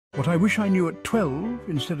What I wish I knew at 12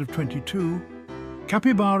 instead of 22,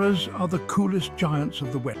 capybaras are the coolest giants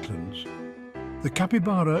of the wetlands. The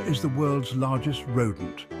capybara is the world's largest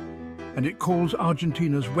rodent, and it calls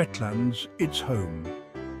Argentina's wetlands its home.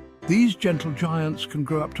 These gentle giants can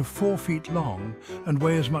grow up to 4 feet long and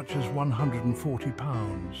weigh as much as 140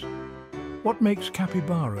 pounds. What makes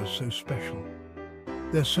capybaras so special?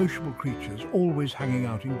 They're sociable creatures, always hanging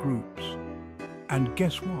out in groups. And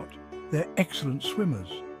guess what? They're excellent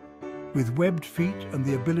swimmers. With webbed feet and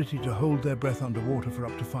the ability to hold their breath underwater for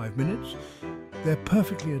up to 5 minutes, they're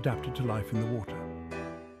perfectly adapted to life in the water.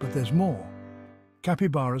 But there's more.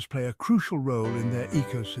 Capybaras play a crucial role in their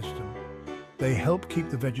ecosystem. They help keep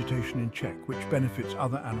the vegetation in check, which benefits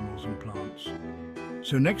other animals and plants.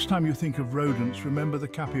 So next time you think of rodents, remember the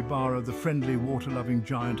capybara, the friendly, water-loving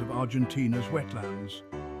giant of Argentina's wetlands.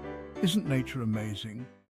 Isn't nature amazing?